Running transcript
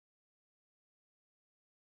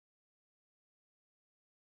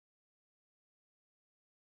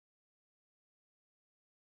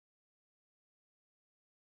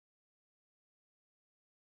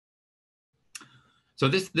So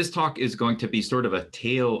this talk is going to be sort of a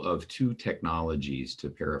tale of two technologies, to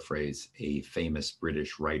paraphrase a famous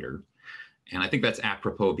British writer. And I think that's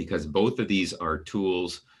apropos because both of these are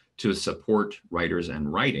tools to support writers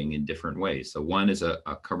and writing in different ways. So one is a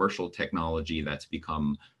commercial technology that's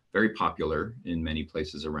become very popular in many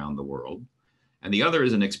places around the world. And the other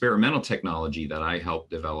is an experimental technology that I helped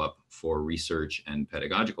develop for research and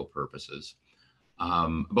pedagogical purposes.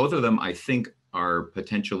 Both of them, I think, are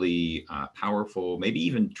potentially powerful, maybe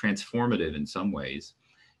even transformative in some ways.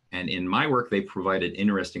 And in my work, they provided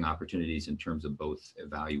interesting opportunities in terms of both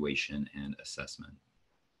evaluation and assessment.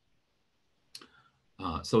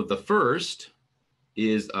 So the first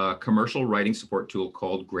is a commercial writing support tool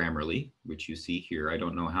called Grammarly, which you see here. I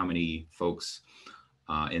don't know how many folks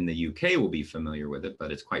in the UK will be familiar with it, but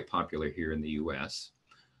it's quite popular here in the US.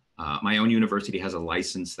 My own university has a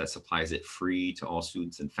license that supplies it free to all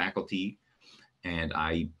students and faculty. And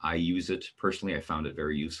I use it personally. I found it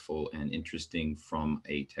very useful and interesting from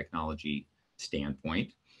a technology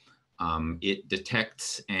standpoint. It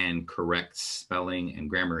detects and corrects spelling and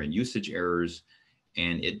grammar and usage errors,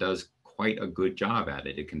 and it does quite a good job at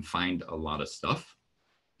it. It can find a lot of stuff,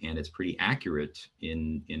 and it's pretty accurate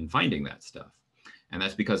in finding that stuff. And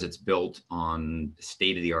that's because it's built on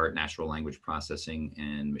state-of-the-art natural language processing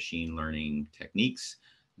and machine learning techniques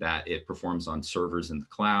that it performs on servers in the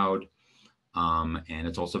cloud. And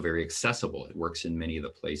it's also very accessible. It works in many of the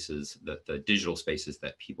places, the digital spaces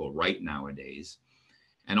that people write nowadays.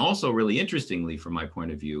 And also really interestingly, from my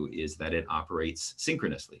point of view, is that it operates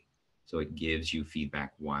synchronously. So it gives you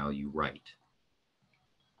feedback while you write.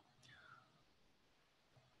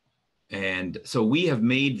 And so we have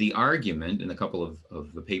made the argument in a couple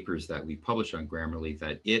of the papers that we published on Grammarly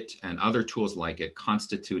that it and other tools like it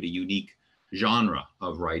constitute a unique genre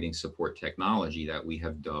of writing support technology that we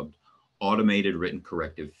have dubbed automated written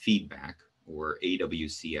corrective feedback, or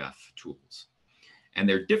AWCF tools. And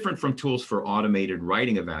they're different from tools for automated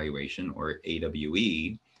writing evaluation, or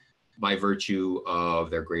AWE, by virtue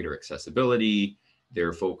of their greater accessibility,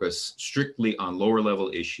 their focus strictly on lower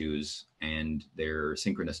level issues, and their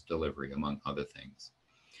synchronous delivery, among other things.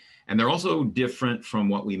 And they're also different from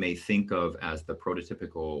what we may think of as the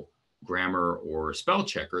prototypical grammar or spell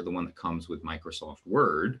checker, the one that comes with Microsoft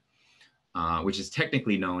Word, which is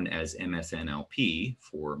technically known as MSNLP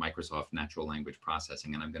for Microsoft Natural Language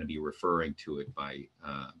Processing. And I'm going to be referring to it by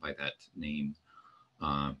that name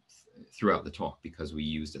throughout the talk because we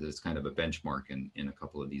used it as kind of a benchmark in a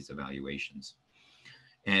couple of these evaluations.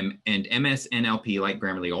 And MSNLP, like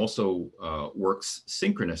Grammarly, also works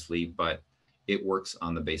synchronously, but it works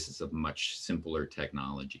on the basis of much simpler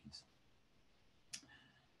technologies.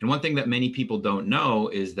 And one thing that many people don't know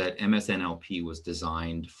is that MSNLP was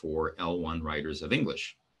designed for L1 writers of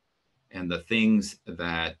English. And the things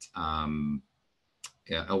that L1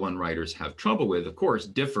 writers have trouble with, of course,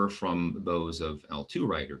 differ from those of L2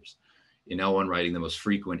 writers. In L1 writing, the most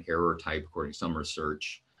frequent error type, according to some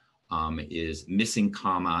research, is missing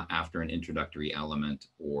comma after an introductory element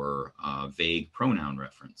or vague pronoun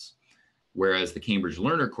reference. Whereas the Cambridge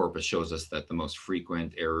Learner Corpus shows us that the most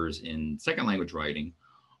frequent errors in second language writing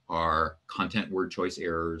are content word choice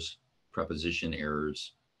errors, preposition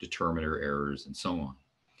errors, determiner errors, and so on.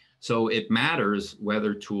 So it matters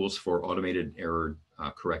whether tools for automated error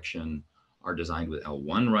correction are designed with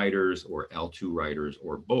L1 writers or L2 writers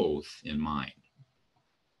or both in mind.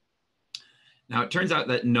 Now, it turns out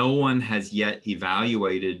that no one has yet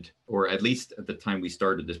evaluated, or at least at the time we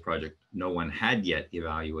started this project, no one had yet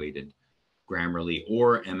evaluated Grammarly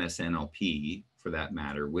or MSNLP, for that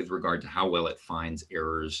matter, with regard to how well it finds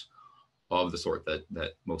errors of the sort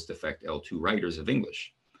that most affect L2 writers of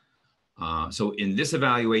English. So in this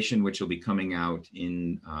evaluation, which will be coming out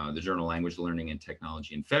in the journal Language Learning and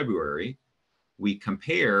Technology in February, we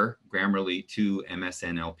compare Grammarly to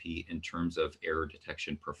MSNLP in terms of error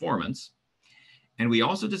detection performance. And we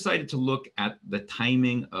also decided to look at the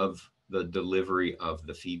timing of the delivery of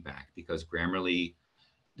the feedback, because Grammarly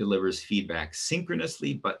delivers feedback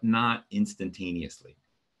synchronously, but not instantaneously.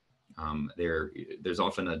 There's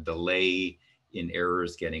often a delay in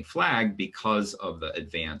errors getting flagged because of the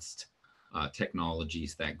advanced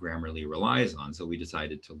technologies that Grammarly relies on. So we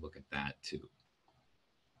decided to look at that too.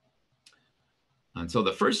 And so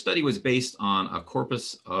the first study was based on a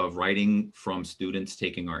corpus of writing from students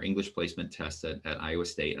taking our English placement test at Iowa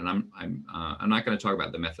State. And I'm not going to talk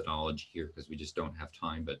about the methodology here because we just don't have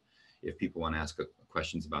time, but if people want to ask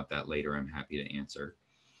questions about that later, I'm happy to answer.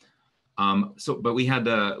 But we had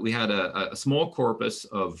a small corpus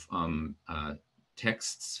of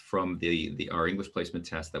texts from our English placement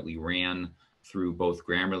test that we ran through both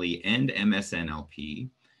Grammarly and MSNLP.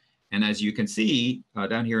 And as you can see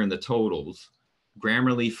down here in the totals,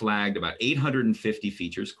 Grammarly flagged about 850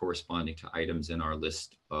 features corresponding to items in our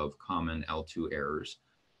list of common L2 errors,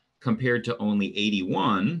 compared to only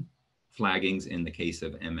 81 flaggings in the case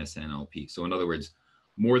of MSNLP. So in other words,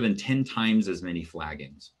 more than 10 times as many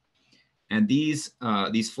flaggings. And these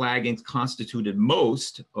flaggings constituted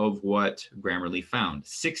most of what Grammarly found.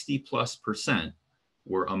 60+%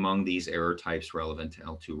 were among these error types relevant to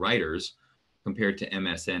L2 writers, compared to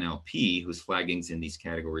MSNLP, whose flaggings in these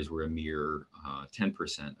categories were a mere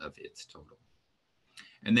 10% of its total.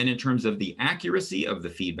 And then in terms of the accuracy of the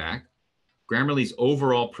feedback, Grammarly's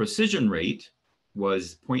overall precision rate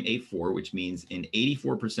was 0.84, which means in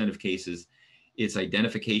 84% of cases, its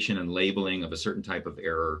identification and labeling of a certain type of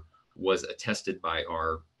error was attested by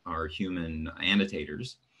our human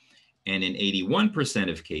annotators. And in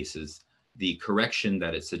 81% of cases, the correction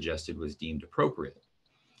that it suggested was deemed appropriate.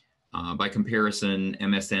 By comparison,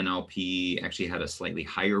 MSNLP actually had a slightly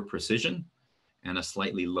higher precision and a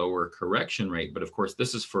slightly lower correction rate. But of course,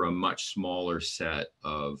 this is for a much smaller set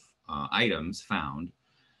of items found.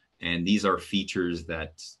 And these are features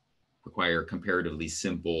that require comparatively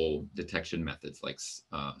simple detection methods like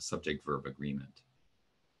subject-verb agreement.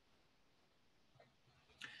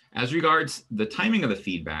 As regards the timing of the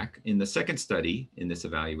feedback, in the second study in this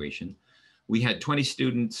evaluation, we had 20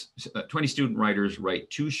 student writers write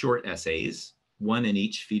 2 short essays, 1 in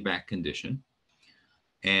each feedback condition.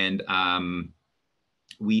 And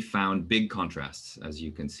we found big contrasts, as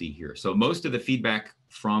you can see here. So most of the feedback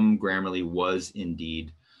from Grammarly was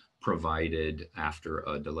indeed provided after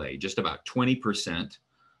a delay. Just about 20%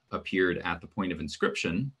 appeared at the point of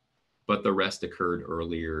inscription, but the rest occurred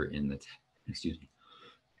earlier in the,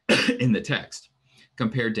 in the text,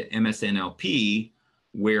 compared to MSNLP,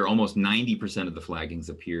 where almost 90% of the flaggings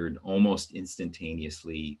appeared almost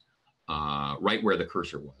instantaneously, right where the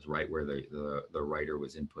cursor was, right where the writer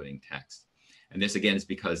was inputting text. And this again is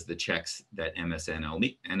because the checks that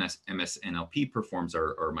MSNLP performs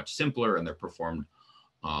are much simpler, and they're performed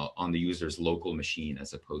on the user's local machine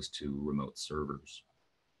as opposed to remote servers.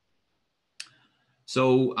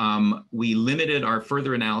 So we limited our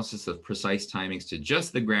further analysis of precise timings to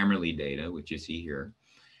just the Grammarly data, which you see here.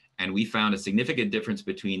 And we found a significant difference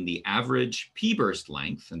between the average p-burst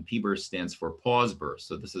length, and p-burst stands for pause burst.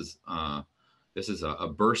 So this is a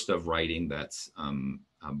burst of writing that's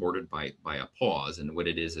bordered by a pause. And what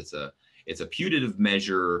it is, it's a putative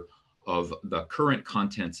measure of the current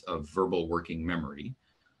contents of verbal working memory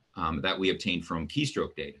that we obtained from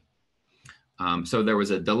keystroke data. So there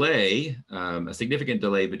was a delay, a significant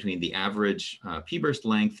delay between the average p-burst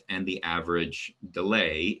length and the average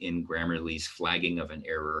delay in Grammarly's flagging of an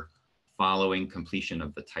error following completion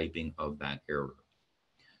of the typing of that error.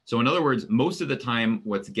 So in other words, most of the time,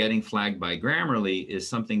 what's getting flagged by Grammarly is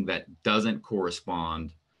something that doesn't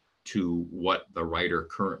correspond to what the writer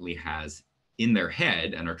currently has in their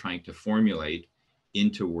head and are trying to formulate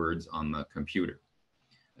into words on the computer.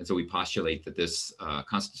 And so we postulate that this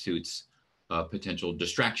constitutes potential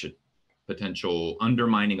distraction, potential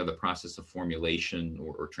undermining of the process of formulation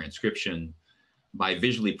or transcription by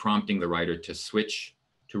visually prompting the writer to switch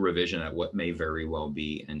to revision at what may very well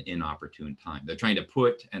be an inopportune time. They're trying to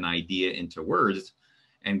put an idea into words,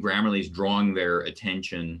 and Grammarly's drawing their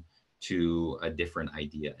attention to a different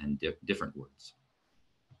idea and different words.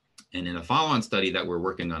 And in a follow-on study that we're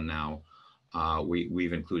working on now,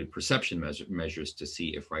 we've included perception measures to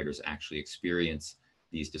see if writers actually experience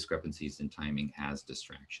these discrepancies in timing as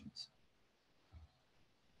distractions.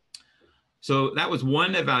 So that was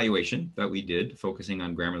one evaluation that we did, focusing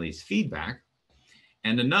on Grammarly's feedback.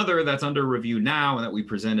 And another that's under review now and that we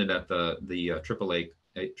presented at the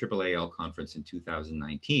AAAL conference in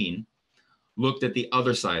 2019 looked at the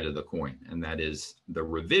other side of the coin, and that is the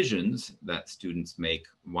revisions that students make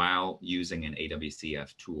while using an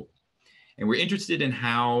AWCF tool. And we're interested in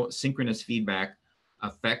how synchronous feedback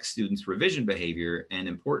affects students' revision behavior, and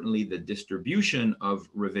importantly, the distribution of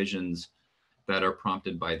revisions that are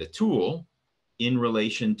prompted by the tool in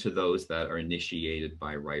relation to those that are initiated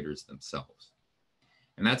by writers themselves.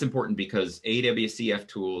 And that's important because AWCF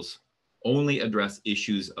tools only address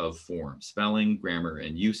issues of form, spelling, grammar,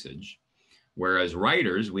 and usage, whereas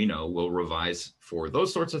writers, we know, will revise for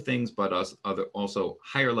those sorts of things, but also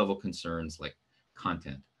higher level concerns like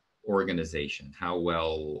content, organization, how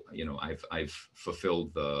well, I've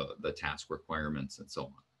fulfilled the task requirements, and so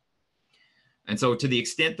on. And so to the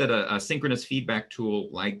extent that a synchronous feedback tool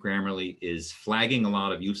like Grammarly is flagging a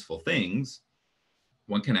lot of useful things,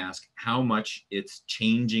 one can ask how much it's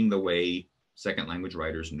changing the way second language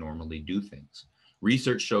writers normally do things.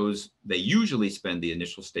 Research shows they usually spend the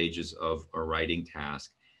initial stages of a writing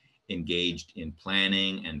task engaged in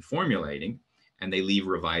planning and formulating, and they leave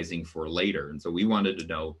revising for later. And so we wanted to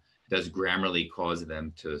know, does Grammarly cause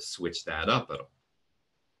them to switch that up at all?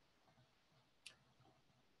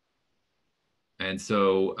 And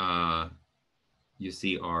so you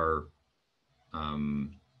see our,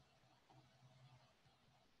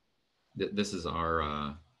 this is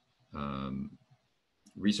our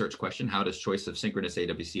research question. How does choice of synchronous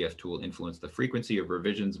AWCF tool influence the frequency of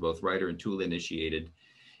revisions, both writer and tool initiated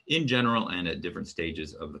in general and at different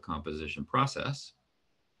stages of the composition process?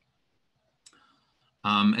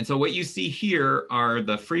 And so what you see here are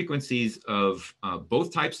the frequencies of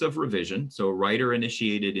both types of revision. So writer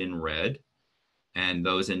initiated in red, and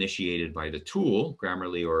those initiated by the tool,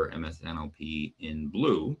 Grammarly or MSNLP, in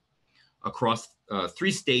blue, across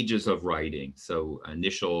 3 stages of writing. So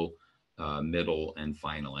initial, middle, and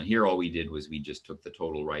final. And here all we did was we just took the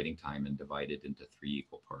total writing time and divided into 3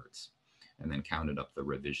 equal parts, and then counted up the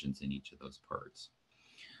revisions in each of those parts.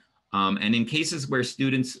 And in cases where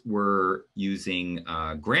students were using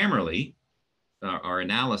Grammarly, our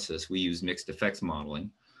analysis, we used mixed effects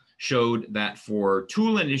modeling, showed that for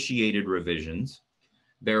tool-initiated revisions,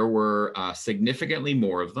 there were significantly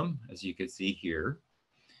more of them, as you can see here.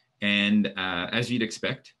 And as you'd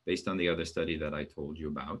expect, based on the other study that I told you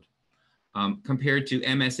about, compared to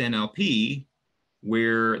MSNLP,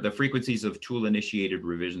 where the frequencies of tool-initiated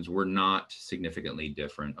revisions were not significantly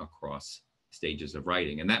different across stages of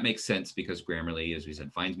writing. And that makes sense because Grammarly, as we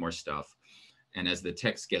said, finds more stuff. And as the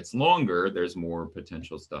text gets longer, there's more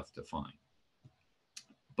potential stuff to find.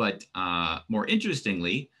 But more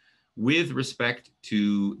interestingly, with respect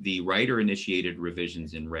to the writer-initiated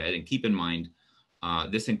revisions in red, and keep in mind,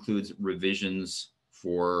 this includes revisions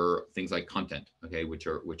for things like content, okay, which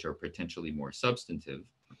are potentially more substantive.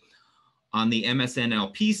 On the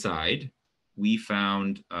MSNLP side, we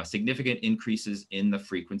found significant increases in the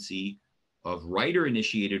frequency of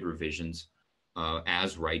writer-initiated revisions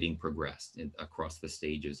as writing progressed across the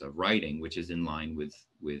stages of writing, which is in line with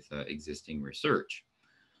existing research.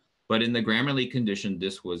 But in the Grammarly condition,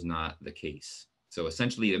 this was not the case. So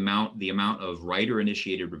essentially, the amount of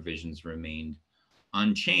writer-initiated revisions remained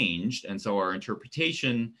unchanged. And so our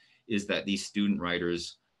interpretation is that these student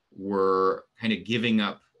writers were kind of giving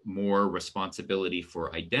up more responsibility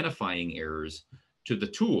for identifying errors to the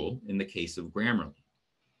tool in the case of Grammarly.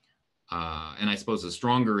 And I suppose a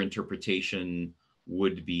stronger interpretation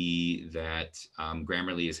would be that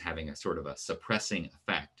Grammarly is having a sort of a suppressing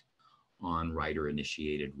effect on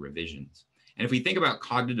writer-initiated revisions. And if we think about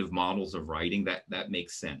cognitive models of writing, that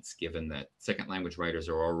makes sense, given that second language writers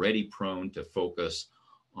are already prone to focus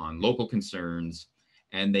on local concerns,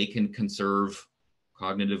 and they can conserve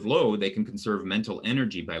cognitive load, they can conserve mental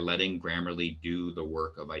energy by letting Grammarly do the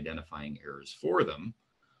work of identifying errors for them.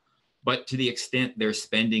 But to the extent they're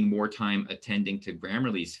spending more time attending to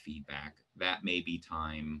Grammarly's feedback, that may be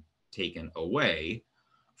time taken away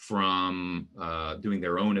from doing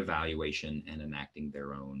their own evaluation and enacting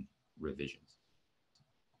their own revisions.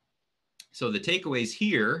 So the takeaways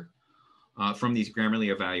here from these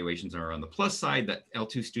Grammarly evaluations are on the plus side that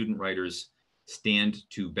L2 student writers stand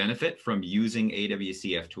to benefit from using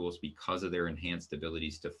AWCF tools because of their enhanced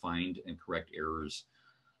abilities to find and correct errors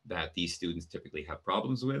that these students typically have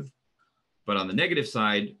problems with. But on the negative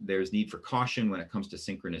side, there's need for caution when it comes to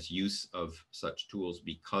synchronous use of such tools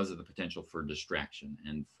because of the potential for distraction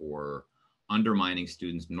and for undermining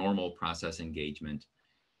students' normal process engagement,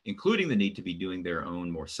 including the need to be doing their own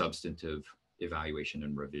more substantive evaluation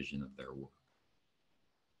and revision of their work.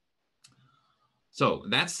 So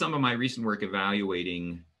that's some of my recent work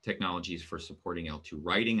evaluating technologies for supporting L2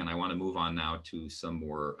 writing. And I want to move on now to some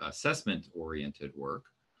more assessment-oriented work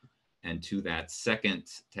and to that second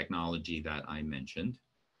technology that I mentioned.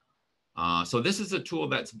 So this is a tool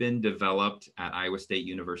that's been developed at Iowa State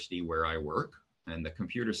University where I work. And the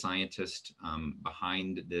computer scientist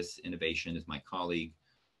behind this innovation is my colleague,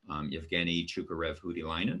 Evgeny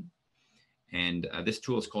Chukarev-Hudilainen. And this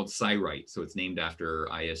tool is called SciWrite. So it's named after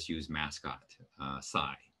ISU's mascot,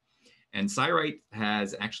 Sci. And SciWrite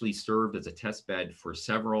has actually served as a test bed for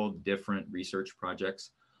several different research projects.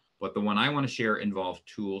 But the one I want to share involved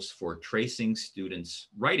tools for tracing students'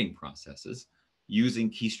 writing processes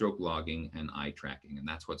using keystroke logging and eye tracking. And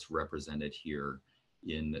that's what's represented here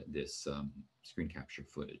in this screen capture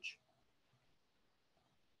footage.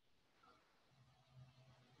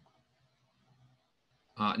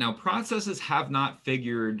 Now, processes have not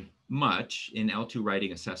figured much in L2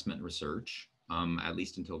 writing assessment research, at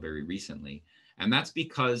least until very recently. And that's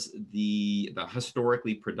because the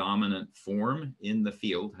historically predominant form in the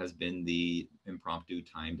field has been the impromptu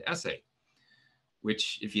timed essay,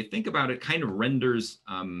 which, if you think about it, kind of renders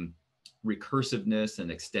recursiveness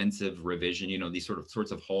and extensive revision, you know, these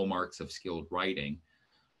sorts of hallmarks of skilled writing,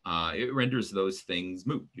 it renders those things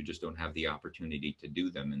moot. You just don't have the opportunity to do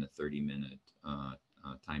them in a 30-minute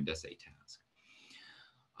timed essay task.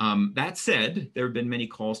 That said, there have been many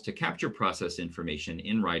calls to capture process information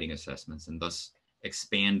in writing assessments and thus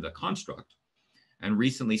expand the construct. And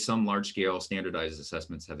recently, some large-scale standardized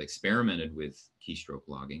assessments have experimented with keystroke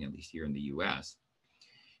logging, at least here in the US.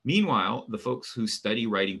 Meanwhile, the folks who study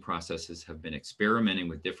writing processes have been experimenting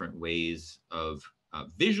with different ways of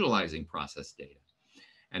visualizing process data.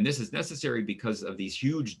 And this is necessary because of these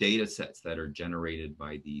huge data sets that are generated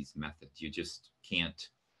by these methods. You just can't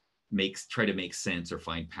try to make sense or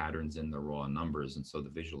find patterns in the raw numbers. And so the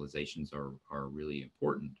visualizations are really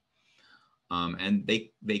important. And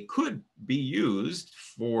they could be used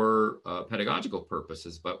for pedagogical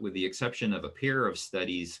purposes, but with the exception of a pair of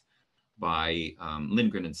studies by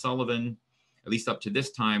Lindgren and Sullivan, at least up to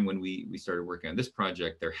this time when we started working on this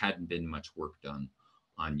project, there hadn't been much work done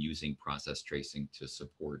on using process tracing to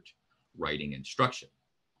support writing instruction.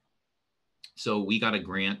 So we got a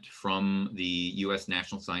grant from the US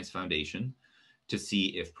National Science Foundation to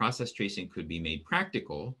see if process tracing could be made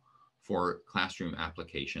practical for classroom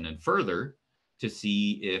application, and further to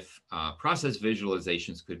see if process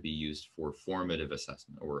visualizations could be used for formative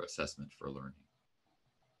assessment or assessment for learning.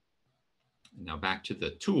 Now back to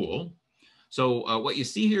the tool. So what you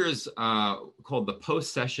see here is called the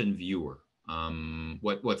post-session viewer.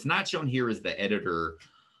 What's not shown here is the editor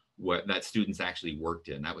that students actually worked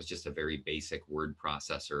in. That was just a very basic word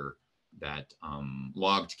processor that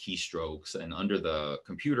logged keystrokes, and under the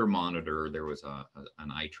computer monitor there was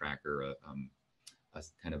an eye tracker, a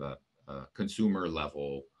kind of a consumer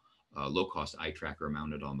level low-cost eye tracker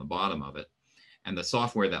mounted on the bottom of it. And the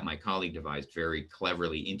software that my colleague devised very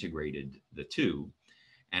cleverly integrated the two.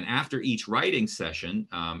 And after each writing session,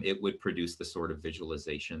 it would produce the sort of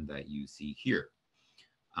visualization that you see here.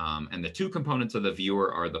 And the two components of the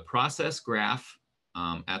viewer are the process graph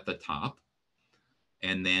at the top,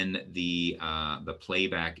 and then the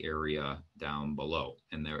playback area down below.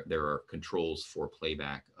 And there are controls for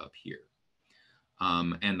playback up here.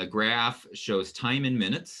 And the graph shows time in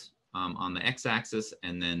minutes on the x-axis,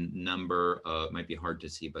 and then number, might be hard to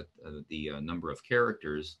see, but the number of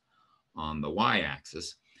characters on the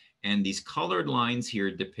y-axis. And these colored lines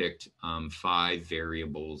here depict 5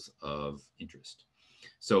 variables of interest.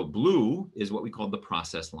 So blue is what we call the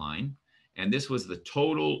process line. And this was the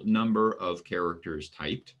total number of characters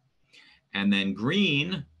typed. And then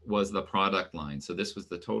green was the product line. So this was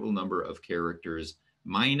the total number of characters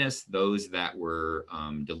minus those that were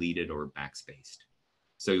deleted or backspaced.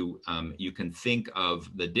 So you can think of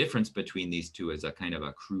the difference between these two as a kind of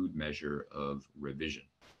a crude measure of revision.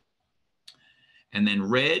 And then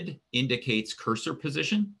red indicates cursor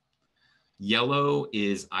position, yellow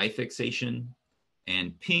is eye fixation,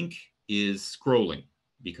 and pink is scrolling,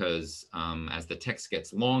 because as the text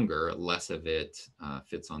gets longer, less of it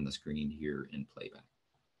fits on the screen here in playback.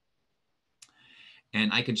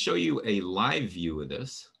 And I can show you a live view of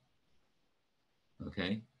this.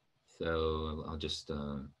 Okay, so I'll just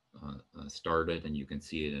start it and you can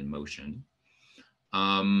see it in motion.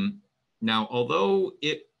 Now, although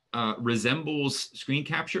it resembles screen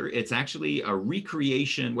capture, it's actually a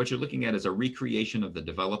recreation. What you're looking at is a recreation of the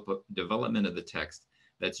development of the text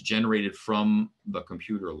that's generated from the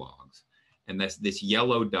computer logs. And this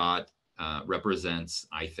yellow dot represents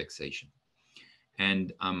eye fixation.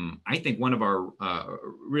 And I think one of our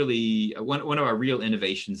real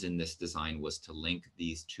innovations in this design was to link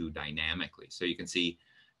these two dynamically. So you can see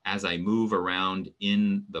as I move around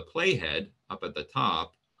in the playhead up at the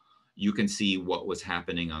top, you can see what was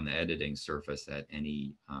happening on the editing surface at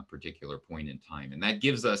any particular point in time. And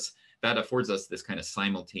that affords us this kind of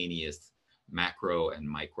simultaneous macro and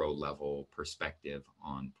micro level perspective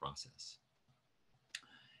on process.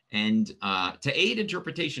 And to aid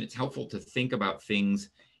interpretation, it's helpful to think about things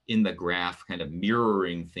in the graph kind of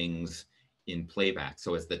mirroring things in playback.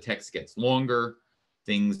 So as the text gets longer,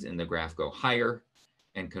 things in the graph go higher.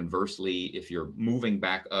 And conversely, if you're moving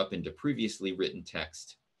back up into previously written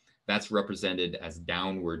text, that's represented as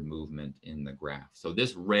downward movement in the graph. So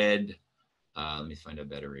this red, let me find a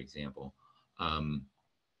better example.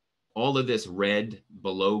 All of this red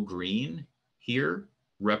below green here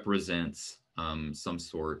represents some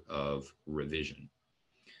sort of revision.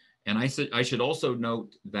 And I should also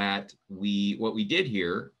note that what we did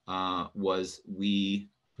here was we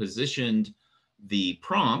positioned the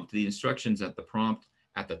prompt, the instructions at the prompt,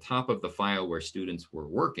 at the top of the file where students were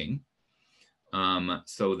working.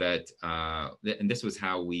 so that, and this was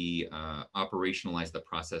how we operationalized the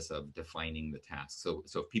process of defining the task. So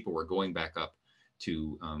if people were going back up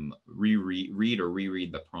to read or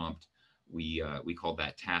reread the prompt, we called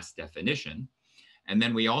that task definition. And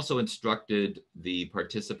then we also instructed the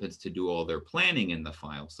participants to do all their planning in the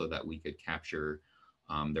file so that we could capture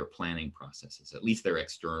their planning processes, at least their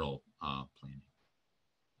external planning.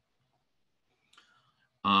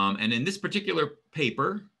 And in this particular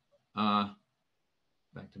paper,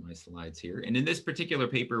 back to my slides here. And in this particular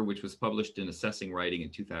paper, which was published in Assessing Writing in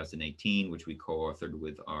 2018, which we co-authored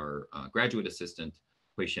with our graduate assistant,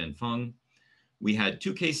 Huishen Feng, we had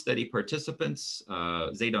 2 case study participants,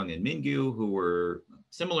 Zedong and Mingyu, who were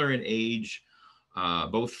similar in age,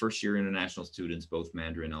 both first-year international students, both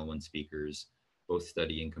Mandarin L1 speakers, both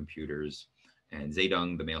studying computers. And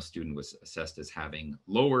Zedong, the male student, was assessed as having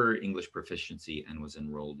lower English proficiency and was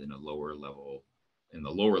enrolled in a lower level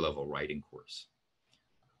writing course.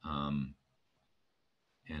 And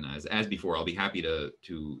as before, I'll be happy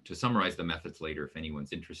to summarize the methods later if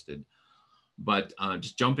anyone's interested. But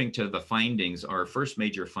just jumping to the findings, our first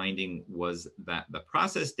major finding was that the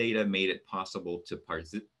process data made it possible to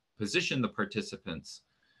position the participants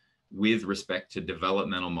with respect to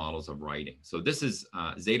developmental models of writing. So this is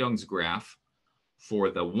Zedong's graph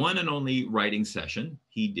for the one and only writing session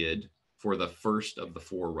he did for the first of the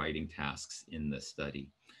 4 writing tasks in the study.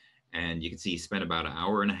 And you can see he spent about an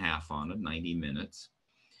hour and a half on it, 90 minutes.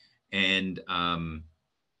 And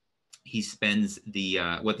he spends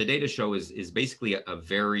what the data show is basically a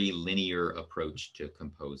very linear approach to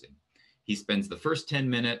composing. He spends the first 10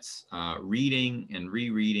 minutes reading and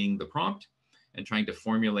rereading the prompt and trying to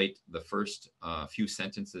formulate the first few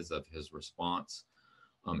sentences of his response.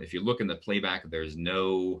 If you look in the playback, there's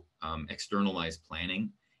no externalized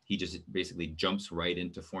planning. He just basically jumps right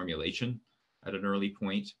into formulation at an early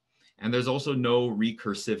point. And there's also no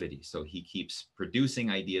recursivity. So he keeps producing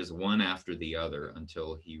ideas one after the other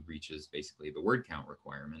until he reaches basically the word count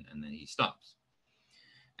requirement, and then he stops.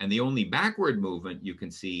 And the only backward movement you can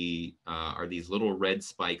see are these little red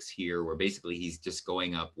spikes here, where basically he's just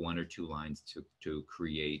going up 1 or 2 lines to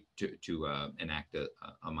enact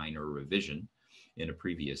a minor revision in a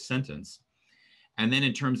previous sentence. And then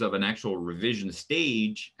in terms of an actual revision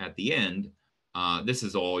stage at the end, this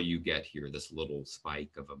is all you get here, this little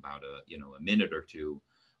spike of about a minute or 2,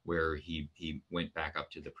 where he went back up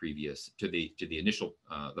to the previous, to the initial,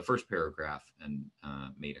 the first paragraph, and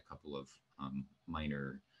made a couple of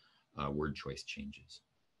minor word choice changes.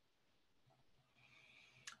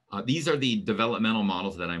 These are the developmental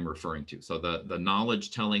models that I'm referring to. So the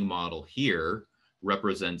knowledge telling model here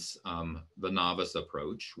represents the novice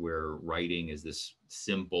approach, where writing is this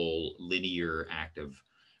simple linear act of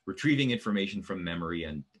retrieving information from memory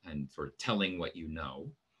and sort of telling what you know.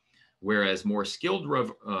 Whereas more skilled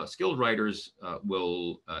writers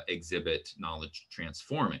will exhibit knowledge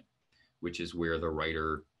transforming, which is where the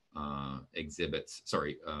writer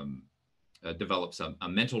develops a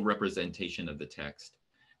mental representation of the text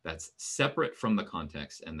that's separate from the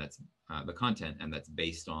context, and that's the content, and that's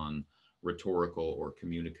based on rhetorical or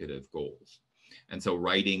communicative goals. And so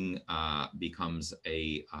writing becomes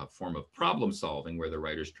a form of problem solving, where the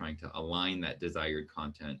writer's trying to align that desired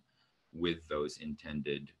content with those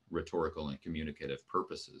intended rhetorical and communicative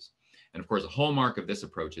purposes. And of course, a hallmark of this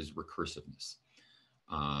approach is recursiveness.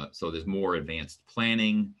 So there's more advanced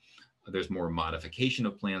planning, there's more modification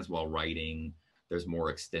of plans while writing, there's more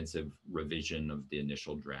extensive revision of the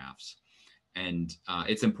initial drafts. And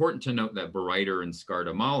it's important to note that Bereiter and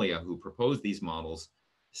Scardamalia, who proposed these models,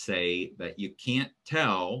 say that you can't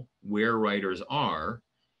tell where writers are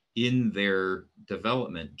in their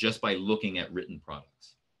development just by looking at written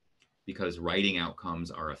products, because writing outcomes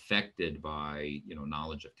are affected by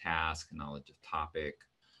knowledge of task, knowledge of topic,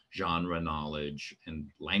 genre knowledge, and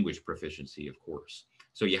language proficiency, of course.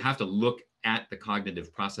 So you have to look at the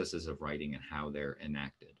cognitive processes of writing and how they're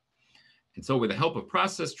enacted. And so with the help of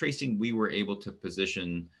process tracing, we were able to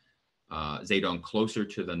position Zedong closer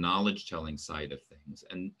to the knowledge telling side of things,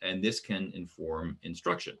 and this can inform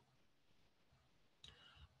instruction.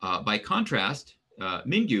 By contrast,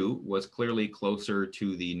 Mingyu was clearly closer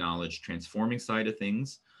to the knowledge transforming side of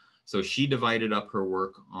things. So she divided up her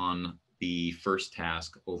work on the first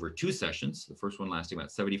task over 2 sessions, the first one lasting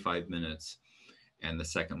about 75 minutes and the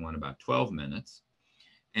second one about 12 minutes.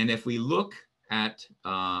 And if we look at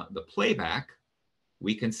the playback,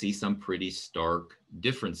 we can see some pretty stark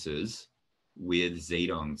differences with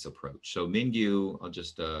Zedong's approach. So Mingyu, I'll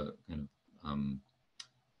just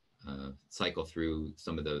cycle through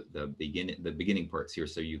some of the beginning parts here,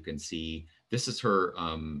 so you can see this is her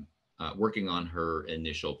working on her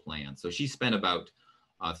initial plan. So she spent about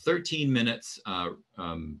 13 minutes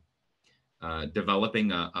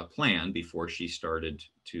developing a plan before she started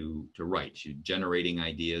to write. She's generating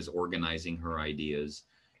ideas, organizing her ideas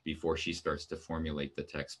before she starts to formulate the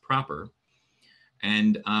text proper.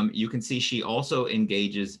 And you can see she also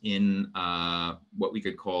engages in what we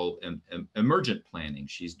could call emergent planning.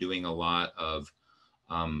 She's doing a lot of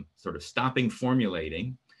sort of stopping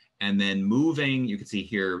formulating and then moving, you can see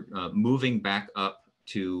here, moving back up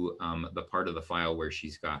to the part of the file where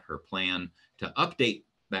she's got her plan to update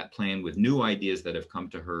that plan with new ideas that have come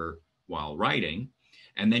to her while writing.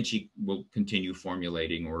 And then she will continue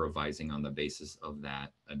formulating or revising on the basis of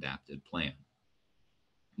that adapted plan,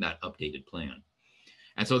 that updated plan.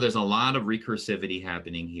 And so there's a lot of recursivity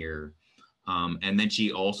happening here. And then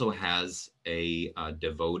she also has a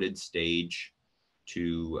devoted stage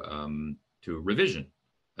to revision,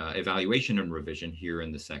 evaluation and revision here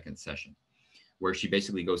in the second session, where she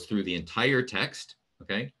basically goes through the entire text,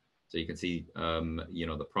 okay? So you can see, you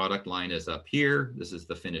know, the product line is up here. This is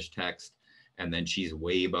the finished text. And then she's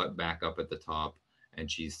way back up at the top, and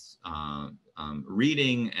she's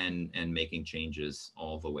reading and making changes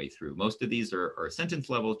all the way through. Most of these are sentence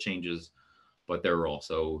level changes, but there are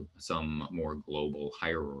also some more global,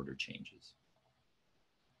 higher order changes.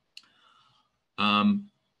 Sorry,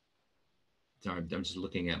 I'm just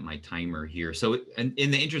looking at my timer here. So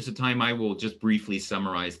in the interest of time, I will just briefly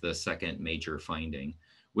summarize the second major finding,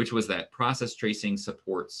 which was that process tracing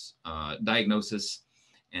supports diagnosis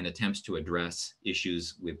and attempts to address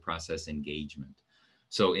issues with process engagement.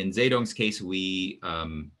 So in Zedong's case, we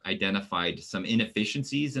identified some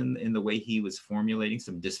inefficiencies in the way he was formulating,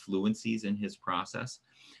 some disfluencies in his process,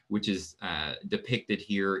 which is depicted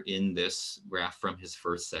here in this graph from his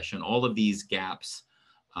first session. All of these gaps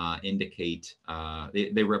indicate,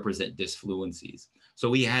 they represent disfluencies. So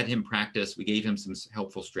we had him practice, we gave him some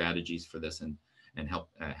helpful strategies for this and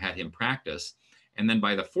had him practice. And then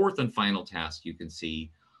by the fourth and final task, you can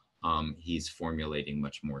see he's formulating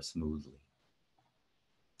much more smoothly.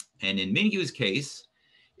 And in Mingyu's case,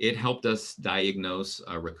 it helped us diagnose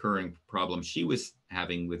a recurring problem she was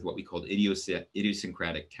having with what we called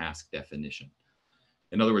idiosyncratic task definition.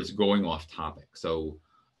 In other words, going off topic. So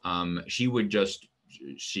she would just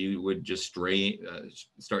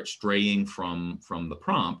start straying from the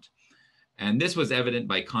prompt. And this was evident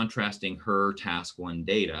by contrasting her task one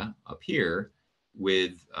data up here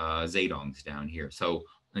with Zedong's down here. So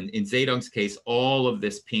in Zedong's case, all of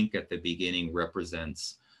this pink at the beginning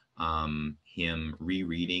represents him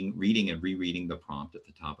reading and rereading the prompt at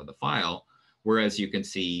the top of the file. Whereas you can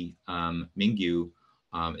see Mingyu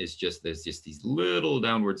is just, there's just these little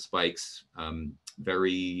downward spikes,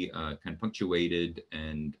 very kind of punctuated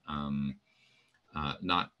and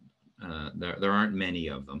there aren't many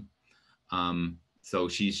of them. So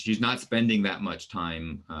she's not spending that much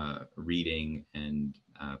time reading and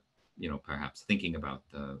you know, perhaps thinking about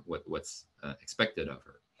what's expected of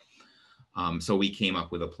her. So we came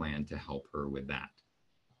up with a plan to help her with that.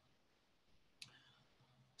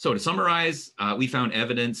 So to summarize, we found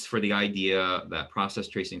evidence for the idea that process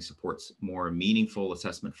tracing supports more meaningful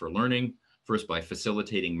assessment for learning, first by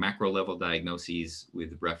facilitating macro level diagnoses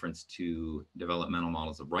with reference to developmental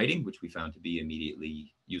models of writing, which we found to be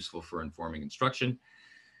immediately useful for informing instruction.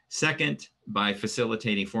 Second, by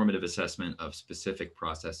facilitating formative assessment of specific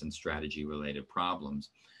process and strategy related problems.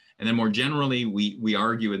 And then more generally, we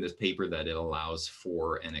argue in this paper that it allows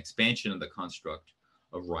for an expansion of the construct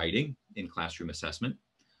of writing in classroom assessment,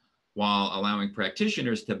 while allowing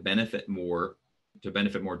practitioners to benefit more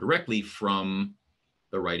directly from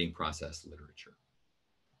the writing process literature.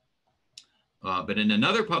 But in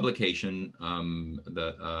another publication,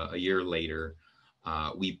 a year later,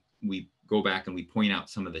 we go back and we point out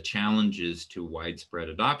some of the challenges to widespread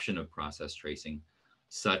adoption of process tracing,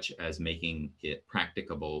 such as making it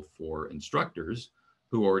practicable for instructors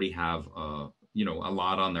who already have you know, a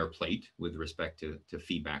lot on their plate with respect to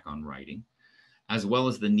feedback on writing, as well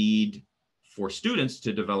as the need for students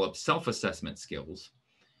to develop self-assessment skills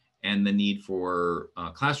and the need for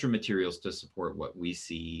classroom materials to support what we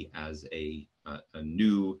see as a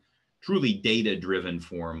new, truly data-driven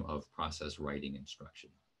form of process writing instruction.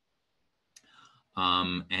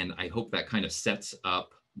 And I hope that kind of sets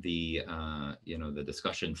up the you know, the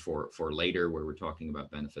discussion for later, where we're talking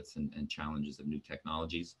about benefits and challenges of new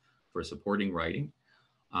technologies for supporting writing.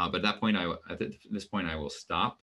 But at this point I will stop